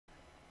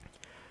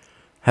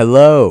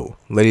Hello,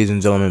 ladies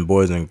and gentlemen,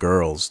 boys and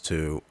girls,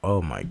 to,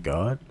 oh my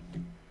god,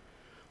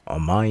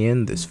 on my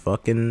end, this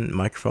fucking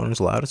microphone is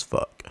loud as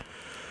fuck.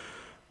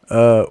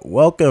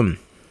 Welcome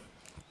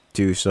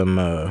to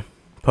some,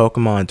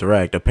 Pokemon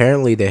Direct.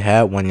 Apparently they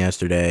had one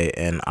yesterday,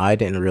 and I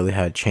didn't really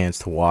have a chance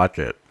to watch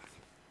it.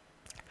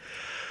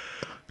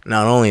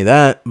 Not only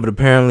that, but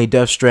apparently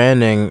Death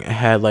Stranding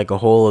had, like, a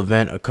whole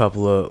event a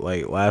couple of,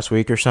 like, last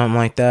week or something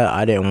like that.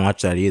 I didn't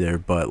watch that either,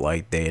 but,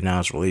 like, they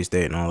announced release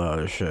date and all that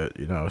other shit,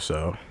 you know,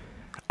 so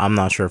I'm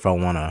not sure if I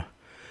wanna,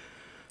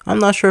 I'm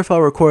not sure if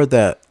I'll record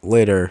that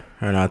later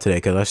or not today,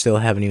 because I still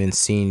haven't even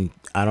seen,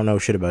 I don't know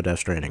shit about Death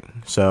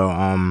Stranding,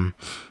 so,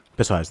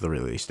 besides the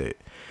release date.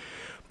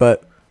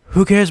 But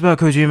who cares about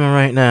Kojima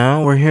right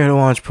now? We're here to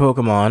watch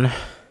Pokemon,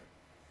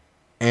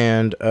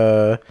 and,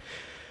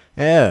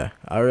 yeah,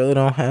 I really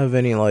don't have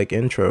any, like,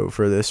 intro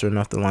for this or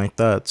nothing like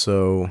that,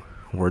 so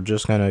we're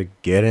just gonna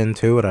get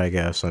into it, I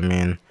guess. I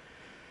mean,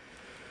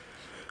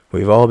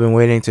 we've all been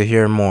waiting to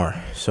hear more,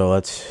 so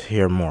let's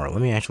hear more.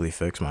 Let me actually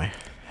fix my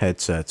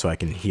headset so I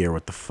can hear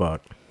what the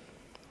fuck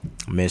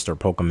Mr.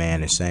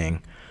 Pokemon is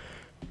saying.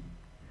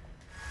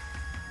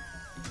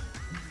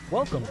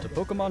 Welcome to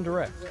Pokemon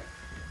Direct.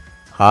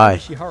 Hi,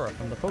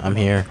 From the Pokemon I'm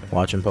here Company.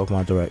 watching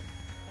Pokemon Direct.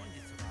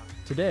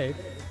 Today,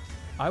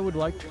 I would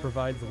like to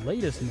provide the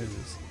latest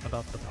news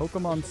about the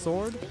Pokemon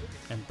Sword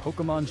and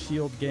Pokemon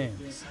Shield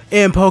games.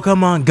 And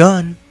Pokemon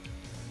Gun.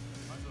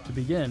 To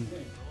begin,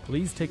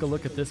 please take a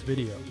look at this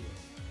video.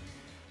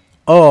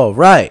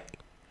 Alright.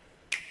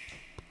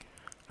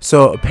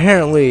 So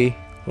apparently,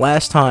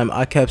 last time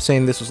I kept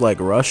saying this was like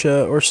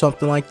Russia or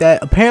something like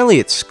that. Apparently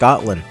it's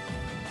Scotland.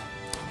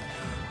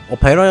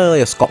 Apparently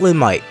it's Scotland,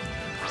 mate.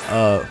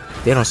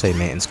 They don't say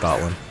mate in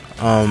Scotland.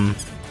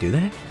 Do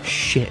they?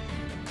 Shit.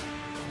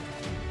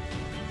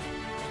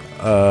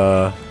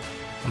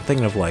 I'm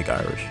thinking of like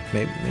Irish.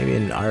 Maybe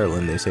in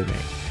Ireland they say mate.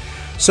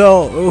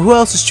 So, who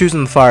else is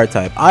choosing the fire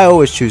type? I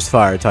always choose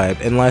fire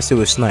type, unless it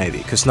was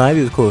Snivy, because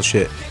Snivy was cool as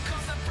shit.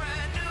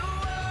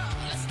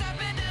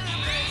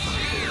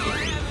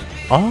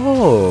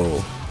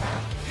 Oh!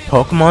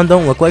 Pokemon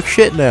don't look like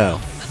shit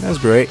now. That's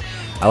great.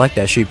 I like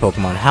that sheep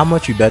Pokemon. How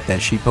much you bet that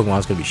sheep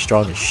Pokemon's gonna be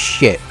strong as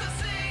shit?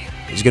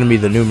 It's gonna be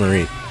the new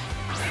Marie.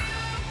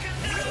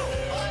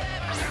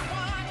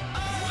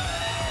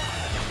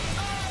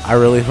 I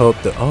really hope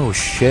that. Oh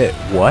shit!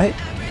 What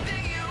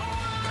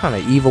kind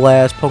of evil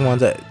ass Pokemon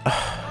that?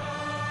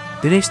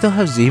 Do they still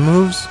have Z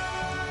moves?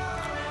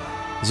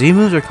 Z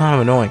moves are kind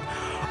of annoying.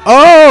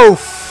 Oh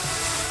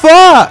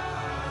fuck!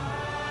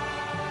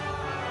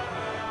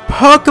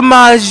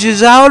 Pokemon is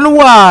just out in the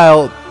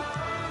wild.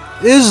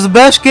 This is the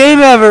best game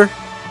ever.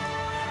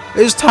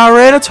 It's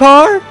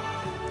Tyranitar.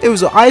 It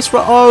was an ice.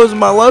 Oh, it was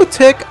my low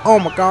tick. Oh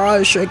my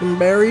god, shaking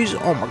berries.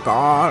 Oh my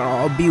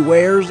god,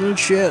 bewares and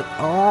shit.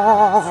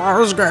 Oh,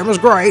 this game is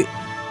great.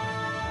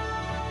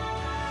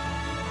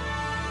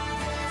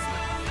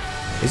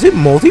 Is it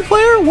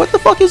multiplayer? What the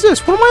fuck is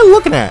this? What am I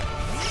looking at?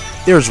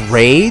 There's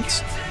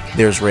raids.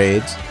 There's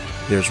raids.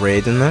 There's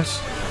raids in this.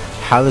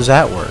 How does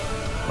that work?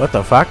 What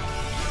the fuck?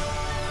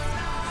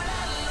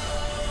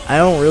 I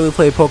don't really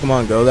play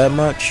Pokemon Go that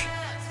much.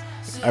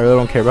 I really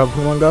don't care about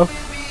Pokemon Go.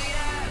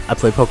 I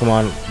play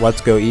Pokemon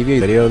Let's Go Eevee,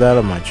 video of that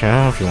on my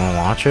channel if you want to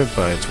watch it,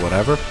 but it's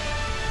whatever.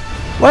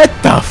 What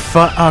the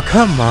fuck? Oh,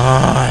 come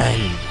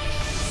on.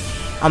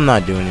 I'm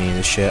not doing any of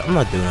this shit. I'm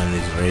not doing any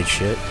of this raid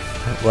shit.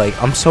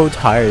 Like, I'm so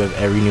tired of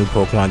every new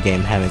Pokemon game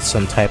having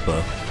some type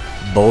of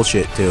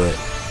bullshit to it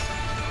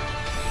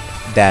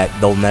that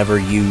they'll never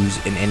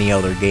use in any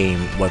other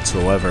game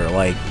whatsoever.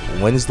 Like,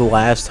 when's the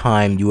last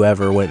time you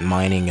ever went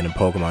mining in a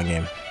Pokemon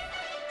game?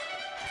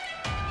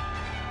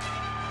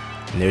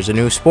 And there's a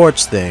new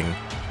sports thing.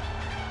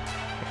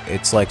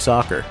 It's like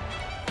soccer,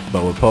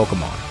 but with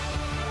Pokemon.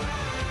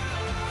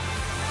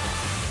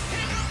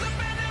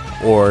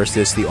 Or is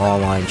this the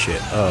online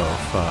shit? Oh,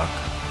 fuck.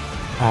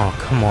 Oh,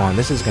 come on.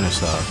 This is gonna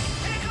suck.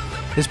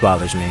 This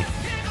bothers me.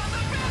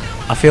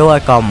 I feel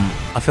like I'm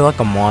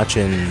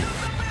watching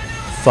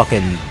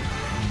fucking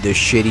the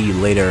shitty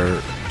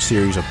later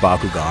series of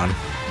Bakugan.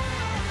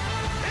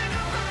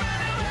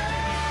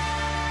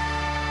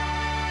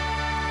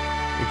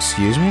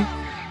 Excuse me?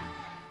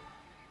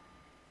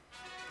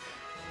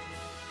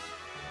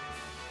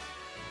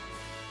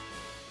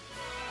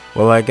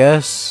 Well, I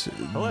guess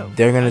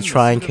they're gonna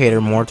try and cater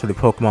more to the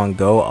Pokemon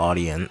Go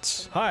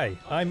audience. Hi,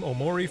 I'm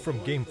Omori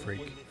from Game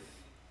Freak.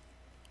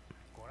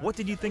 What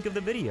did you think of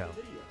the video?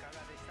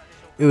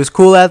 It was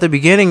cool at the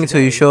beginning until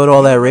you showed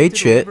all that raid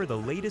shit. Deliver the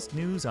latest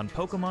news on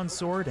Pokemon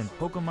Sword and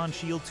Pokemon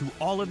Shield to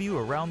all of you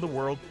around the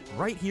world,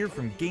 right here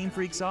from Game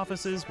Freak's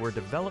offices where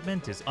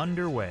development is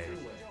underway.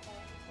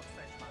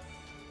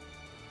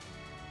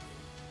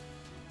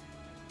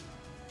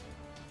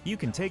 You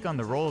can take on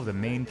the role of the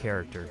main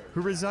character,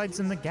 who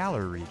resides in the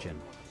Galar region.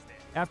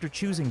 After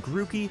choosing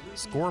Grookey,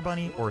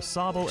 Scorbunny, or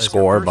Sobble as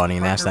your first Scorbunny,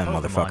 that's that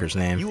partner motherfucker's Pokemon,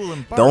 name. you will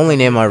embark The only on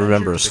name I adventure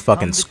remember to is become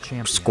fucking the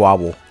champion.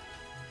 Squabble.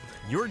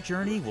 Your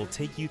journey will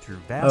take you through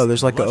vast Oh,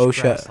 there's like a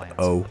lush grasslands,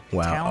 oh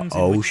wow, towns a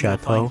in oh which you'll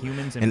chateau, find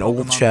humans and an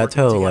old Pokemon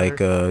chateau working like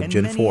together, and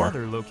Gen many 4.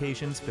 other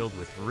locations filled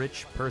with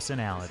rich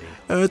personality.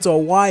 It's a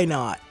why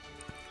not?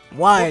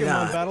 Why Pokemon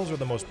not? battles are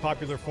the most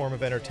popular form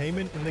of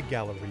entertainment in the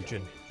Galar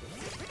region.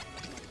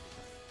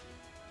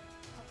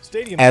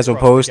 Stadiums As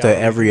across opposed the to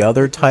Galar every region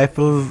other typically type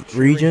feature of cheering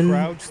region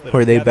crowds that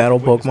where they gather to battle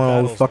witness Pokemon all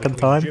the battles fucking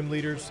between time. Gym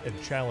leaders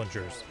and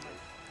challengers.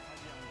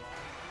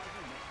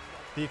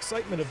 The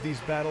excitement of these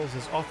battles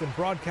is often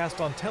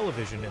broadcast on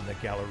television in the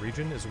Galar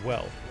region as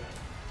well.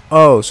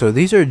 Oh, so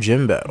these are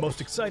gym The battles. most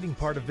exciting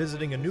part of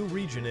visiting a new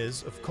region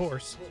is, of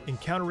course,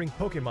 encountering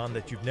Pokemon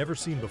that you've never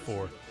seen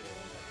before.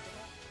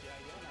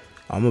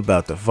 I'm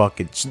about to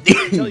fucking To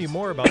tell you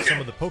more about some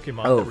of the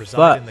Pokemon Oh, that reside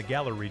fuck. in the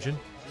Galar region,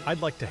 I'd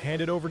like to hand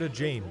it over to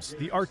James,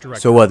 the art director.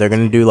 So what, they're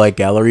gonna do like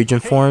Galar region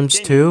forms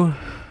too?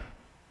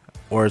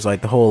 Or is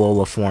like the whole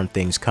Alola form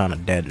thing's kinda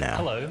dead now?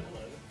 Hello,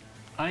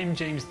 I'm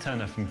James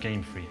Turner from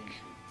Game Freak.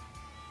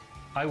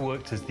 I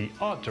worked as the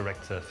art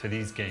director for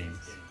these games.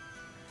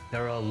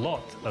 There are a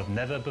lot of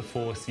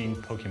never-before-seen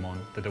Pokemon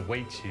that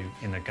await you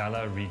in the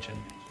Galar region,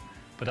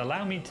 but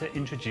allow me to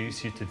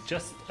introduce you to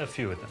just a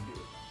few of them.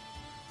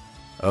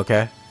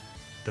 Okay.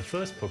 The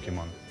first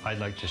Pokemon I'd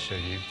like to show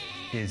you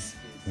is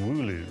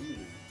Wooloo.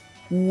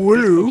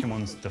 Wooloo? This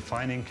Pokemon's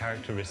defining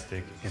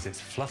characteristic is its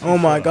fluffy Oh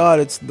my fur, god,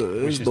 it's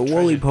which is the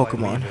woolly treasured by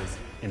Pokemon. weavers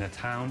in a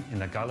town in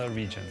the Galar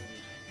region,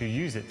 who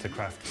use it to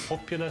craft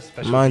popular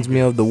specialty Reminds me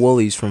of the goods.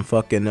 woolies from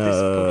fucking This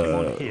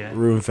Pokemon here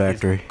Rune is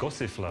Factory.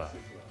 Gossifleur,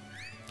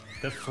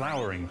 the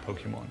flowering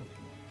Pokemon.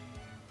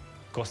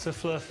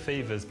 Gossifleur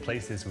favors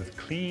places with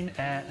clean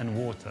air and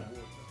water,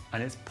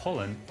 and its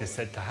pollen is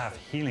said to have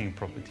healing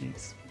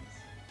properties.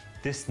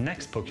 This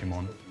next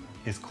Pokemon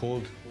is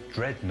called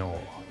Dreadnought,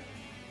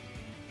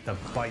 the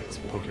bite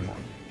Pokemon.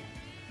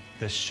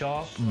 The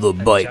sharp The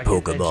and bite jagged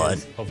Pokemon,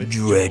 edges of its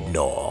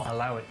Dreadnought. jaw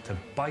allow it to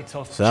bite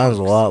off Sounds a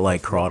chunks lot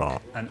like of rock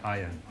Crawdon. and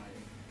iron.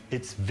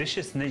 Its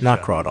vicious nature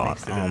Not Crawdon,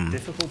 makes it a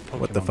difficult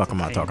what the Pokemon fuck to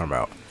am I tame talking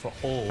about? for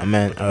all I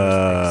meant, but the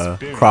most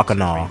experienced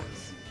Croconaw.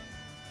 trainers.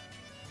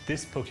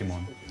 This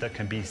Pokemon that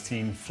can be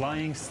seen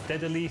flying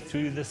steadily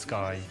through the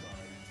sky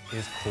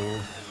is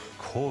called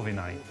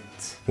Corviknight.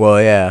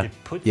 Well, yeah. It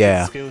puts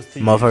Yeah. its skills to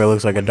Motherfucker use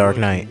looks like a when Dark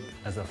working Knight.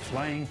 as a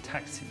flying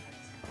taxi,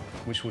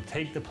 which will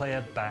take the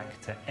player back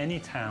to any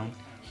town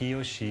he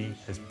or she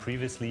has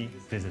previously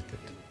visited.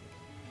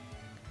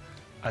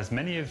 As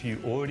many of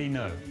you already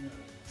know,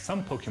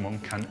 some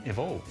Pokemon can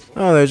evolve,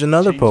 Oh, there's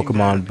another changing their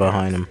Pokemon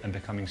behind him. appearance and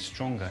becoming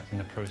stronger in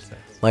the process.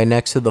 Like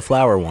next to the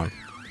flower one.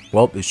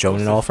 Well, it's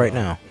showing it off right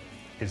now.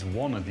 Is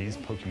one of these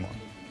Pokemon.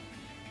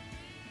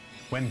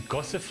 When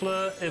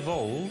Gossifleur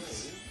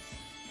evolves,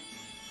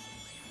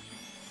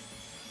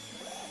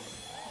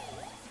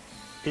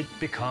 it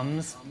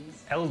becomes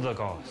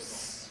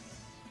Eldegoss.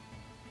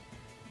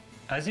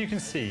 As you can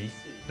see,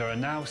 there are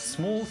now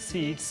small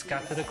seeds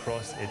scattered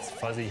across its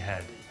fuzzy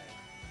head.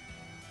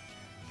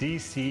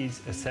 These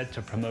seeds are said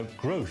to promote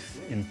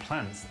growth in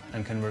plants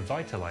and can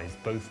revitalize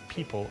both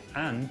people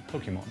and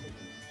Pokemon.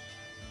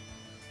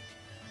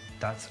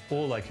 That's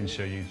all I can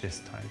show you this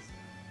time.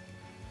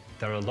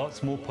 There are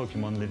lots more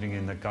Pokemon living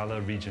in the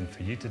Galar region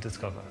for you to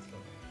discover.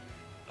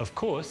 Of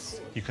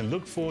course, you can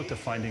look forward to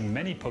finding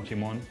many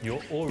Pokemon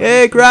you're already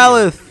Hey,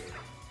 familiar with. Growlithe!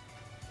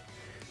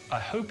 I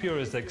hope you're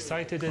as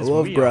excited I as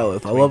love we Growlithe. are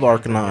to I love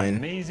encounter the Arcanine.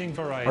 amazing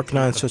variety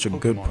Arcanine's of such a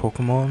good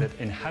Pokemon. that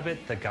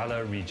inhabit the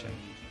Galar region.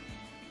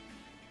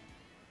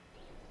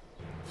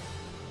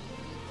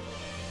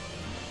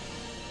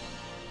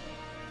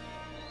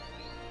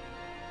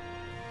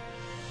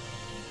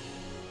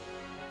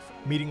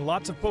 Meeting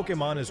lots of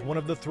Pokemon is one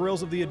of the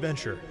thrills of the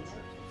adventure.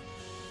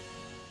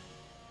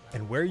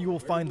 And where you will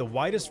find the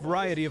widest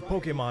variety of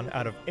Pokemon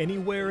out of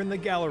anywhere in the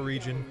Galar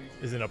region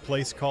is in a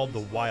place called the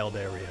Wild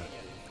Area.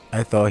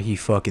 I thought he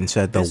fucking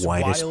said the This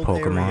whitest wild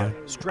area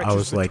Pokemon. I stretches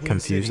was like between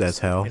confused cities as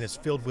hell. and is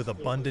filled with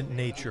abundant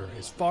nature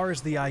as far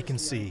as the eye can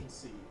see.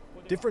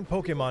 Different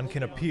Pokemon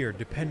can appear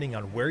depending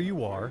on where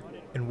you are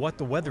and what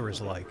the weather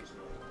is like,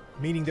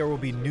 meaning there will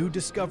be new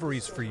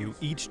discoveries for you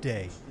each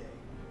day.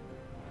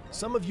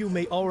 Some of you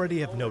may already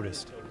have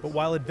noticed, but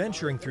while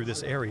adventuring through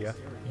this area,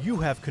 you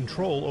have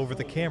control over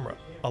the camera,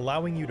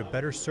 allowing you to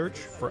better search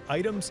for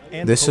items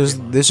and This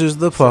Pokemon. is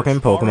the fucking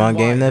Search far and Pokemon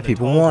game wide that in the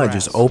people tall want.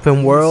 grass, Just open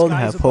in the world, skies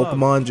have above,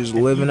 Pokemon just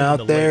and living even out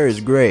the there lakes,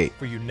 is great.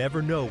 for you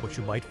never know what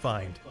you might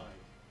find.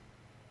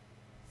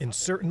 In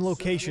certain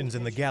locations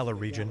in the Galar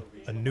region,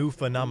 a new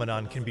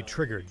phenomenon can be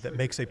triggered that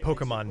makes a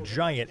Pokemon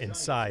giant in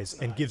size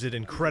and gives it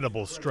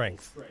incredible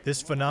strength. This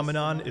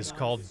phenomenon is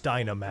called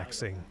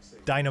Dynamaxing.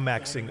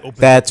 Dynamaxing opens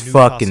That's up new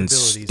fucking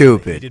possibilities in the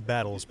stupid. heated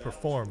battles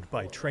performed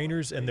by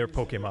trainers and their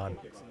Pokemon.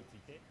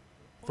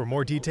 For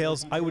more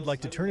details, I would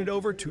like to turn it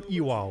over to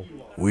Iwao,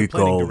 We the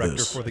planning call director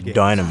this for the game.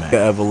 Dynamax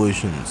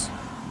evolutions.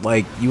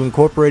 Like, you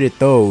incorporated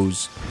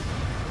those,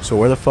 so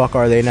where the fuck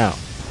are they now?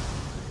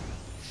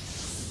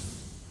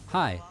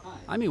 Hi,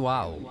 I'm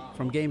Iwao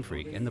from Game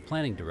Freak and the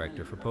planning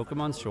director for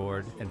Pokemon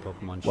Sword and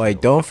Pokemon Shield.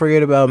 Like, don't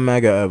forget about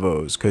Mega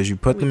Evos, because you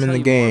put them in the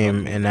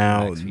game, and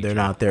now they're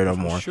not there no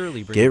more.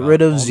 Get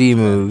rid of Z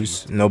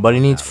moves. Nobody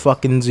needs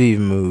fucking Z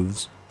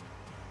moves.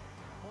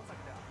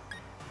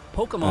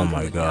 Pokemon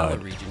my from the God.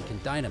 Galar region can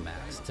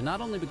Dynamax to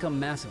not only become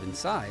massive in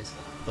size,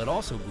 but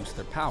also boost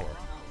their power.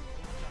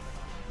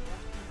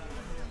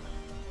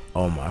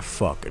 Oh my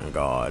fucking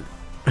god.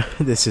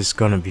 This is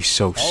gonna be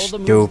so All the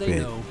moves they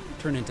stupid. know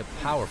turn into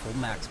powerful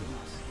max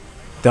moves.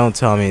 Don't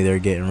tell me they're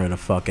getting rid of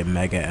fucking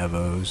Mega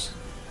Evos.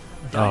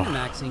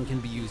 Dynamaxing can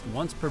be used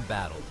once per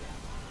battle.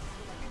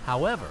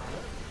 However,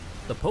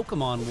 the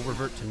Pokemon will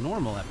revert to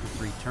normal after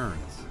 3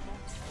 turns.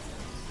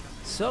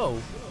 So,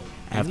 you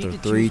After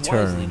need to 3 choose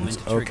wisely when turns,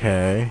 to trigger.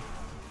 okay.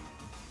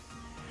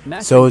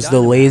 Maxing So it's the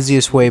Dynamax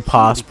laziest will way be key to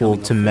possible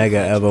becoming to a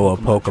Mega full-fledged Evo a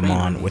trainer in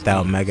Pokemon these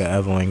without games. Mega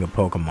Evoing a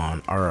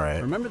Pokemon.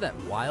 Alright. Remember that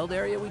wild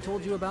area we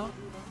told you about?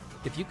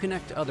 If you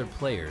connect to other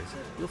players,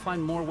 you'll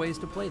find more ways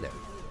to play there.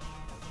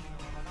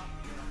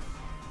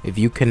 If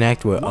you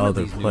connect with One of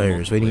other these new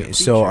players, what do you multiplayer mean?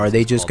 So are features they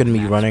is just called gonna be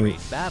Max running? Raid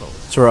Battles.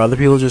 So are other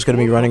people just gonna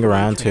be Four running Pokemon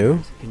around too?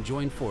 trainers can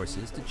join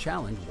forces to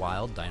challenge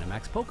wild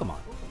Dynamax Pokemon.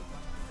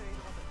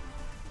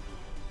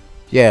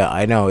 Yeah,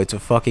 I know, it's a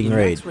fucking In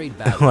raid. Max Raid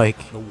Battle,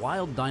 Like, the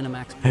wild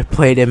Dynamax I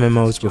played Pokemon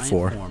MMOs uses giant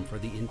before. form for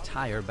the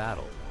entire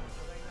battle.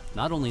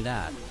 Not only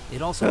that,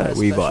 it also has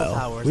Weavile. special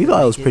powers Weavile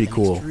that is make pretty it an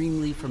cool.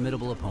 extremely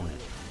formidable opponent.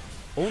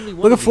 Only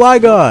one Look of at these three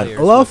Flygon. players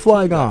I love who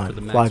have teamed up Flygon. for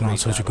the Max Flygon's Raid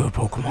such a battle good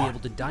will Pokemon. be able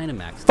to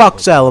Dynamax the Fuck Pokemon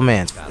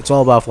Salamence. battle. It's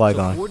all about So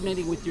Flygon.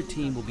 coordinating with your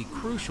team will be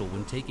crucial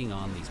when taking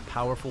on these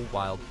powerful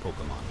wild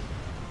Pokemon.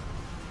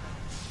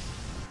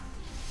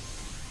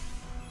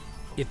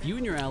 If you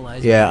and your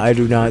allies Yeah, manage I to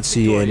do not emerge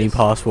see any victorious,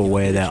 possible you'll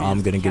way get a that chance I'm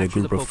to gonna get a capture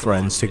group the of Pokemon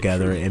friends that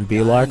together truly and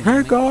be like, "Hey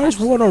dynamic guys,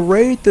 capture. wanna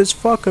raid this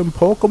fucking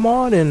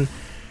Pokemon and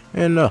The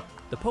and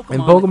Pokemon that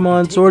you Pokemon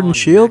can take Sword on and in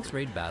Shield?" Max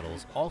Raid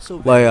battles also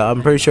Like, vary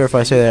I'm pretty depending sure on if I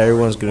who say you that, are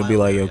everyone's in the gonna be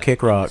wild like, "Yo, area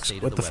kick and the rocks." state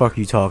of What the the fuck weather. are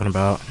you talking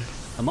about?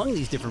 Among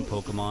these different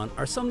Pokemon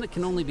are some that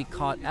can only be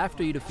caught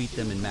after you defeat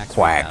them in Max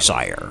Raid battles.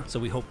 Quagsire. So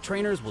we hope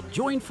trainers will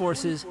join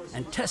forces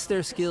and test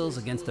their skills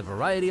against a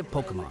variety of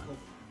Pokemon.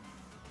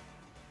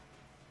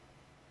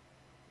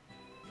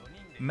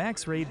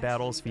 Max Raid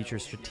Battles feature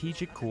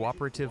strategic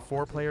cooperative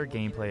 4-player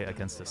gameplay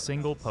against a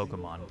single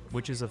Pokemon,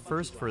 which is a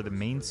first for the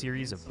main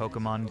series of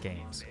Pokemon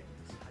games.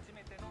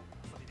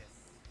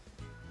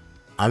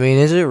 I mean,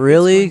 is it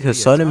really? It's going to Because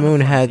be a Sun ton and of Moon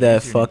fun had to that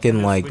use your fucking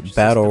Nintendo like Switch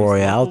battle system's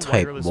royale local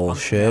type wireless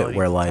bullshit functionality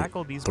where to like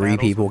tackle these 3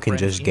 battles people with can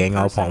friends just in gang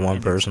up person on one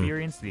and person.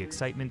 Experience the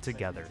excitement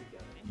together.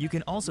 You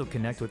can also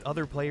connect with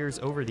other players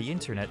over the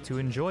internet to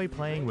enjoy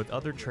playing with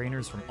other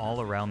trainers from all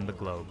around the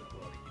globe.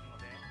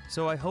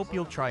 So I hope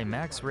you'll try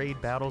Max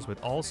Raid Battles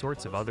with all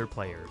sorts of other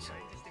players.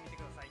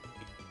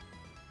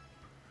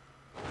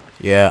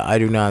 Yeah, I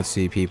do not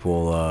see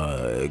people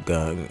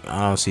going. I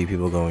don't see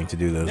people going to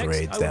do those Next,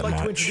 raids I would that like to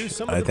much. introduce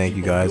some of I the think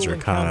you people guys you'll are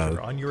kind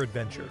encounter of on your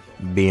adventure.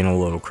 being a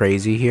little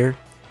crazy here.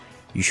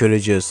 You should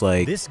have just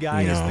like, This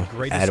guy you is the know,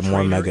 greatest added more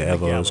trainer Mega in the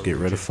Galar Evos, get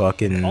rid region, of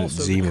fucking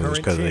also Z the moves current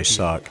because they champion.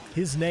 suck,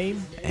 His name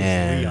is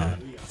and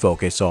Leon.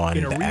 focus on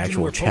In a the region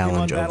actual where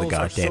challenge Pokemon of the battles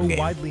are goddamn so game.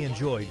 widely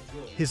enjoyed,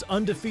 his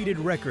undefeated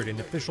record in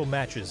official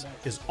matches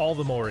is all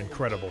the more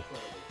incredible.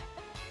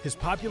 His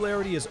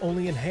popularity is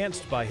only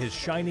enhanced by his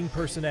shining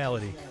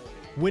personality,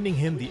 winning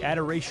him the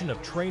adoration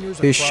of trainers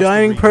His across the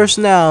shining region.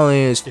 personality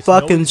and his It's no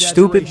fucking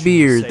stupid exaggeration to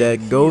beard say that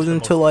he goes is the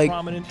into most like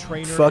prominent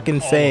trainer in fucking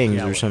all of fangs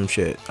Galar. or some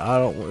shit. I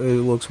don't.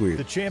 It looks The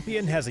weird.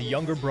 champion has a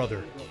younger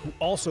brother who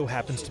also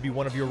happens to be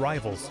one of your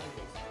rivals.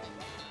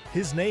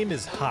 His name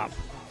is Hop.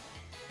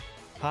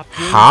 Hop?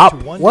 dreams Hop?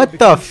 to one day What the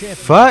become champion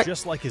fuck?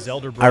 Just like his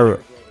elder brother.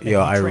 and he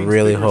I trains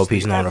really hope vigorously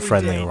he's not a every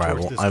friendly day towards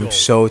rival. this I'm goal.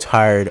 so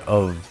tired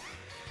of.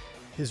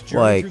 His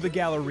journey like- through the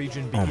Galar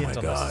region oh my begins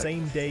on the God.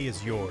 same day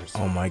as yours.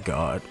 Oh my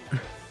god.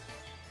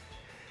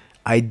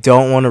 I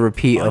don't want to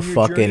repeat On a your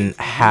fucking journey, you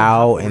will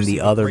How have and the received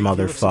a other great deal of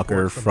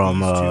motherfucker support from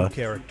these two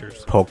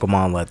characters.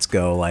 Pokemon Let's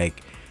Go.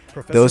 Like,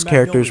 Professor those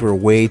characters Magnolia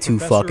were way is the too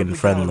professor of fucking the Galar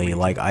friendly. region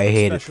Like, I and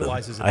hated them.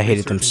 specializes in I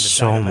hated them researching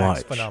the so Dynamax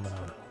much.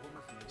 phenomenon.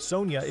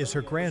 Sonia is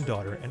her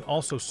granddaughter and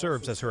also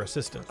serves as her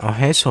assistant. Oh,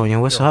 hey Sonia,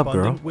 what's Their up,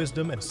 girl? abundant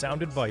wisdom and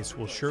sound advice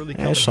will surely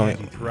come Hey in Sonia,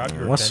 handy throughout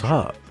your what's adventure.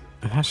 up?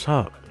 What's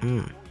up?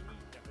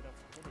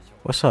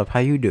 What's up? How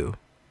you do?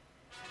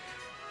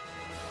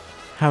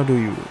 How do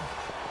you?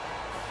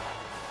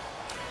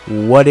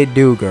 What it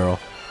do, girl?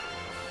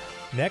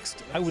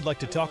 Next, I would like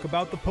to talk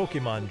about the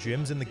Pokemon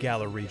gyms in the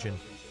Galar region.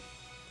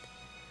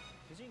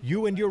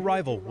 You and your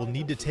rival will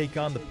need to take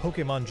on the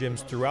Pokemon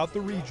gyms throughout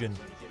the region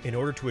in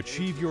order to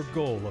achieve your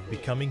goal of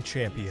becoming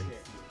champion.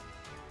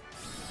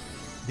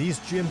 These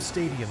gym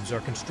stadiums are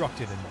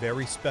constructed in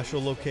very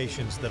special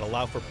locations that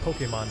allow for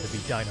Pokemon to be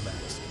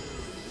Dynamaxed.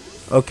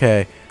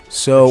 Okay,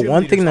 so The gym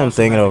one thing leaders that I'm also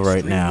thinking have of right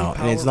extremely now,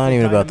 and it's not powerful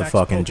even about the Dynamax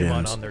fucking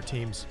Pokemon gyms. on their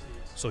teams,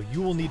 so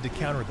you will need to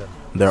counter them.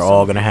 They're Some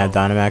all of gonna your have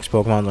own. Dynamax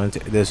Pokemon on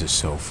this is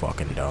so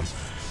fucking dumb.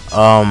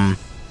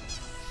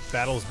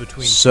 Battles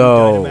between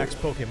So, two Dynamax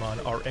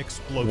Pokemon are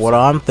explosive. what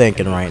I'm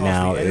thinking and will right cause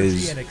now the energy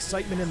is and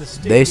excitement in the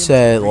they stadium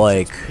said, to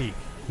reach its like, peak.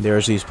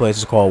 there's these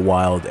places called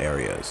wild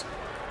areas.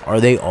 Are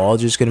they all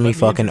just gonna be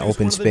fucking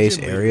open space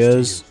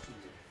areas?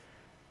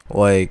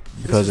 Like,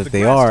 because if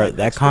they are,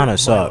 that kind of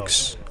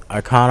sucks. I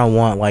kind of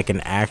want like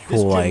an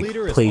actual like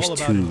place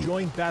to,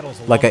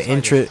 like an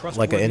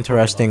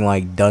interesting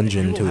like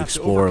dungeon to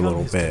explore a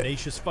little bit.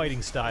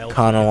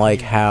 Kind of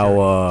like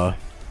how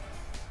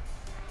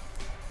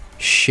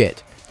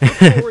shit.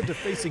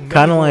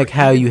 Kind of like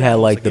how you had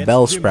like the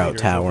Bellsprout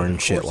Tower and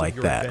shit like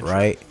that,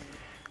 right?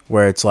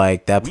 Where it's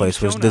like that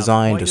place was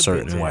designed a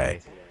certain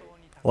way.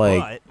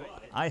 Like,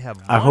 I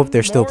hope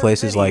there's still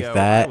places like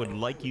that. I would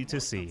like you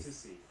to see.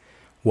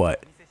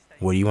 What?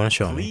 What do you want to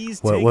show me?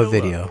 Please What take a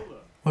video? look.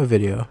 What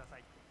video?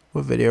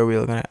 What video are we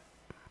looking at?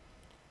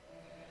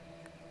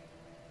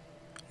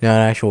 Not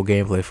actual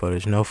gameplay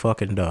footage. No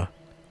fucking duh.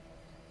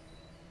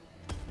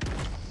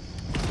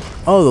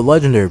 Oh, the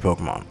legendary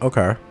Pokemon.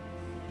 Okay.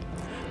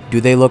 Do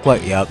they look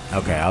like... Yep.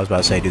 Okay, I was about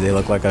to say, do they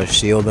look like a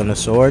shield and a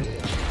sword?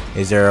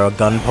 Is there a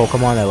gun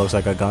Pokemon that looks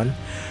like a gun?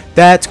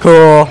 That's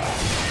cool!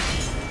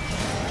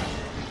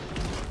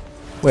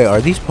 Wait,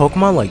 are these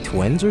Pokemon like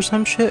twins or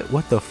some shit?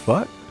 What the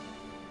fuck?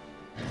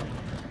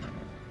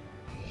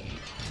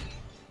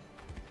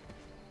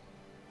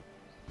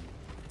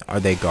 Are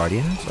they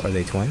guardians? Are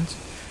they twins?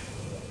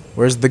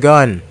 Where's the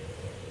gun?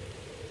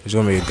 There's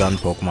gonna be a gun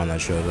Pokemon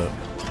that shows up.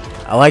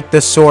 I like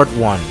the sword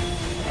one.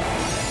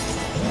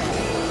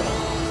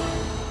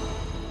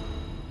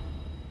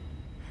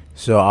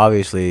 So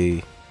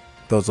obviously,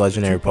 those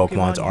legendary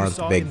Pokemons aren't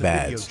the big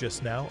bads,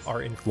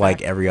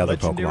 like every other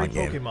Pokemon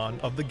game. Pokemon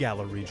of the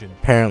Galar region,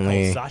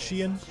 Apparently,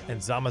 Zacian and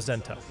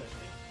Zamazenta.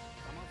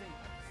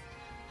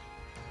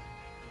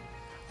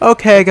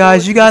 okay,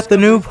 guys, you got the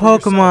new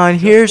Pokemon.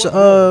 Here's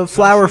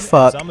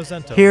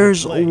Flowerfuck.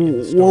 Here's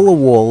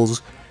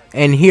Woolawools,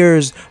 and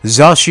here's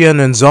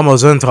Zacian and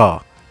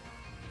Zamazenta.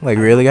 Like,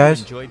 really, I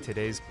guys? enjoyed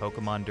today's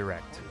Pokemon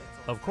Direct.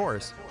 Of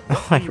course,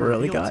 Like, we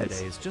really, revealed guys?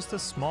 today is just a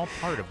small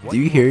part of what Do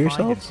you will hear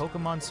find in yourselves?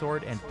 Pokemon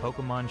Sword and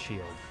Pokemon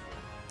Shield.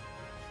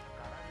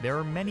 There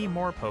are many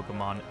more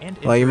Pokemon and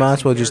Well, you might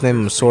as well just name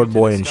them characters for you Sword to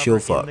Boy and discover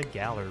Shield in the Fuck.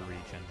 Galar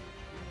region.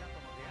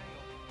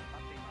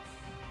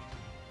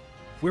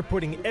 We're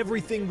putting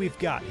everything we've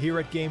got here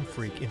at Game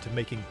Freak into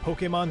making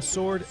Pokemon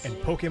Sword and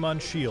Pokemon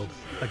Shield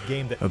a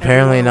game that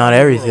Apparently everyone not around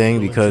the world everything,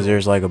 will because enjoy.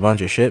 there's like a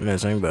bunch of shit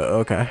missing, but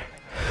okay.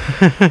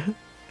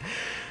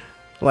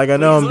 Like, I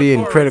know I'm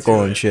being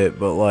critical and shit,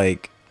 but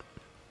like,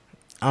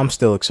 I'm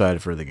still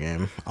excited for the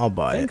game. I'll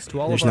buy Thanks it. to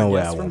all There's of our no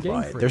way I guests from won't Game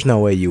buy it. Freak. There's no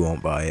way you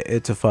won't buy it.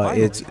 It's a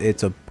Finally,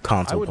 it's a I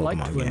console would like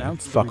Pokemon to game.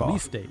 announce the Fuck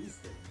release off. date.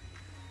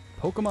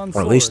 Pokemon Or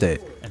release Sword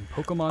date. and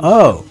Pokemon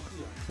Oh. Shield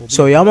will be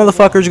So y'all available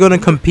motherfuckers on gonna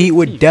June compete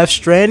with 15th, Death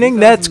Stranding?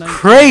 That's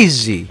 2019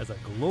 crazy. as a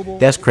global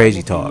That's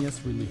crazy talk.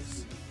 simultaneous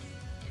release.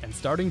 And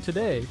starting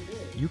today,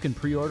 you can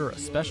pre-order a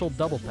special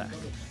double pack.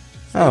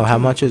 Stay Oh, how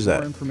tuned much for is more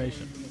that?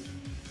 Information.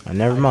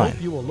 Never I mind.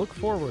 hope you will look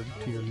forward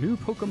to your new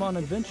Pokemon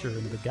adventure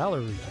in the Galar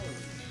region.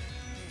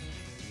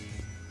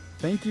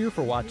 Thank you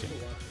for watching.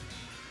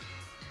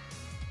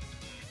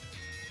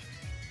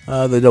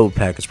 The double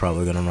pack is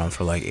probably gonna run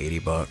for like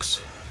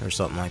 $80 or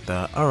something like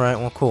that. All right,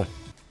 well, cool.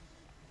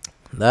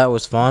 That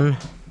was fun.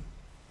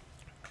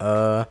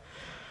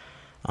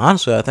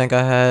 Honestly, I think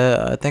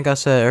I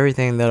said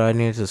everything that I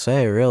needed to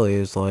say. Really,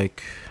 is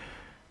like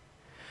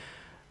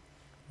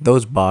the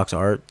box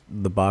art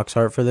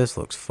for this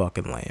looks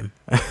fucking lame.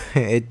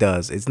 It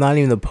does. It's not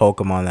even the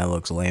Pokemon that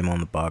looks lame on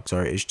the box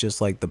art. It's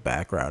just like the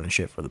background and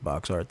shit for the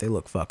box art. They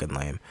look fucking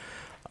lame.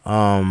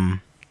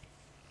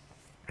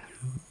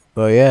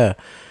 But yeah,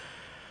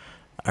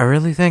 I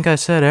really think I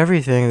said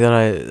everything that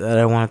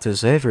I wanted to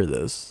say for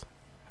this.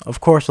 Of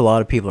course, a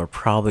lot of people are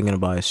probably gonna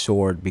buy a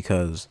sword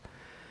because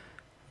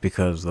the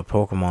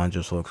Pokemon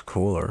just looks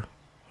cooler,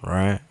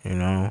 right? You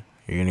know,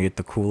 you're gonna get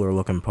the cooler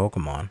looking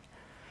Pokemon.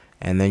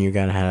 And then you're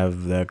gonna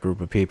have that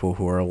group of people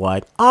who are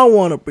like, I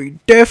wanna be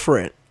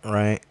different,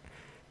 right?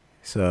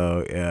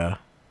 So yeah.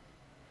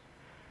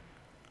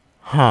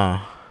 Huh.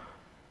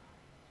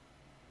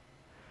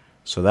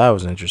 So that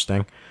was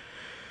interesting.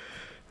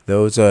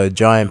 Those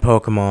giant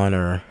Pokemon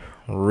are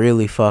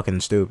really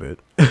fucking stupid.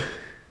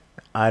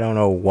 I don't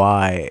know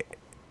why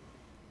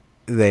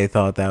they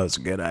thought that was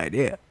a good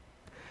idea.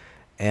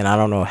 And I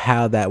don't know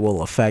how that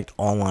will affect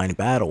online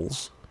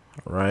battles,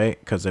 right?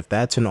 Because if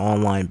that's in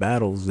online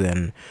battles,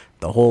 then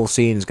the whole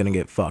scene is going to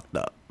get fucked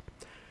up.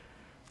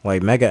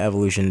 Like, Mega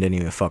Evolution didn't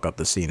even fuck up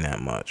the scene that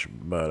much.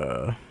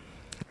 But,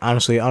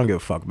 honestly, I don't give a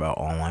fuck about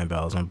online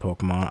battles on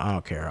Pokemon. I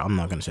don't care. I'm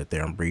not going to sit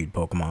there and breed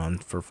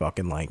Pokemon for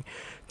fucking, like,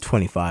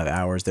 25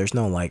 hours. There's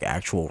no, like,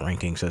 actual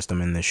ranking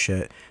system in this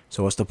shit.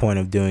 So what's the point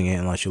of doing it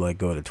unless you, like,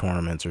 go to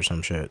tournaments or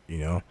some shit, you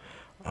know?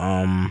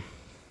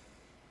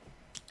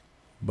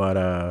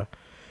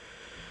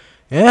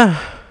 Yeah,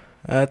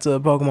 that's a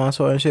Pokemon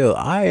Sword and Shield.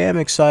 I am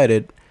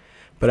excited,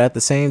 but at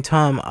the same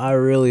time, I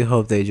really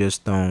hope they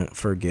just don't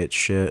forget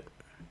shit,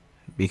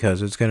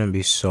 because it's gonna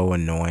be so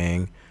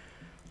annoying.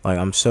 Like,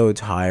 I'm so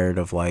tired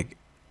of, like,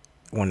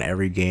 when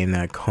every game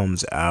that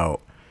comes out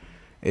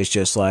It's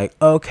just like,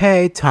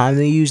 okay, time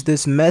to use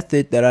this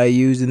method that I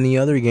used in the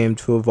other game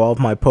to evolve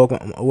my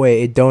Pokemon.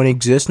 Wait, it don't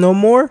exist no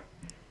more?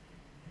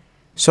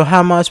 So how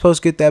am I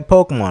supposed to get that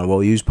Pokemon?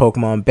 Well, use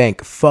Pokemon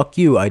Bank. Fuck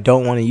you, I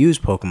don't want to use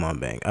Pokemon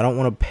Bank. I don't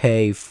want to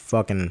pay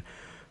fucking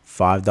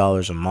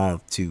 $5 a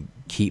month to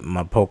keep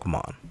my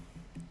Pokemon.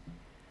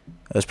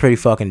 That's pretty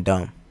fucking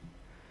dumb.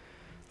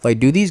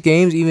 Like, are these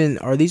games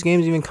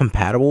even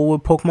compatible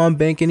with Pokemon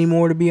Bank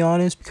anymore, to be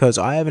honest? Because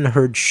I haven't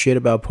heard shit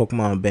about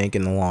Pokemon Bank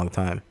in a long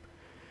time.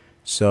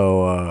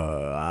 So,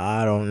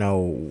 I don't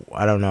know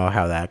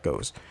how that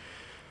goes.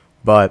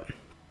 But,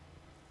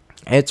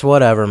 it's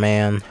whatever,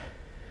 man.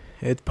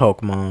 It's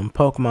Pokemon.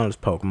 Pokemon is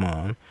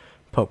Pokemon.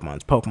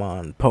 Pokemon's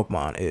Pokemon.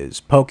 Pokemon is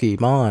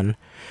Pokemon.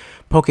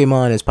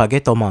 Pokemon is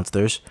Spaghetto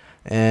Monsters.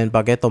 And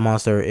Spaghetto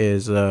Monster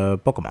is,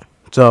 Pokemon.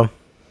 So,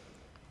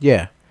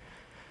 yeah.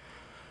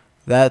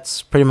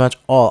 That's pretty much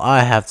all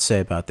I have to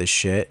say about this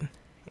shit.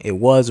 It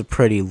was a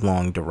pretty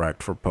long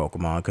direct for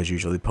Pokemon, because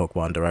usually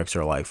Pokemon directs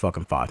are like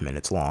fucking 5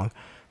 minutes long.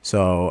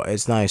 So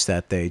it's nice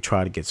that they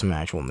try to get some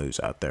actual news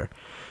out there.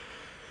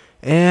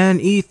 And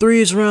E3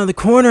 is around the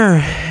corner,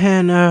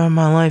 and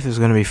my life is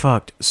gonna be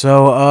fucked.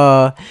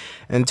 So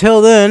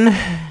until then,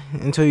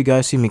 until you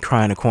guys see me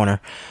cry in a corner,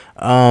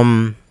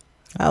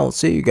 I'll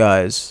see you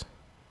guys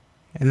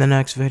in the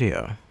next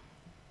video.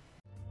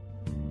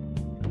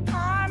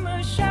 I'm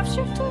a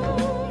sharpshooter.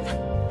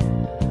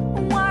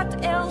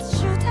 What else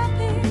should I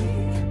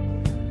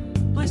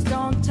be? Please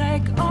don't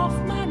take all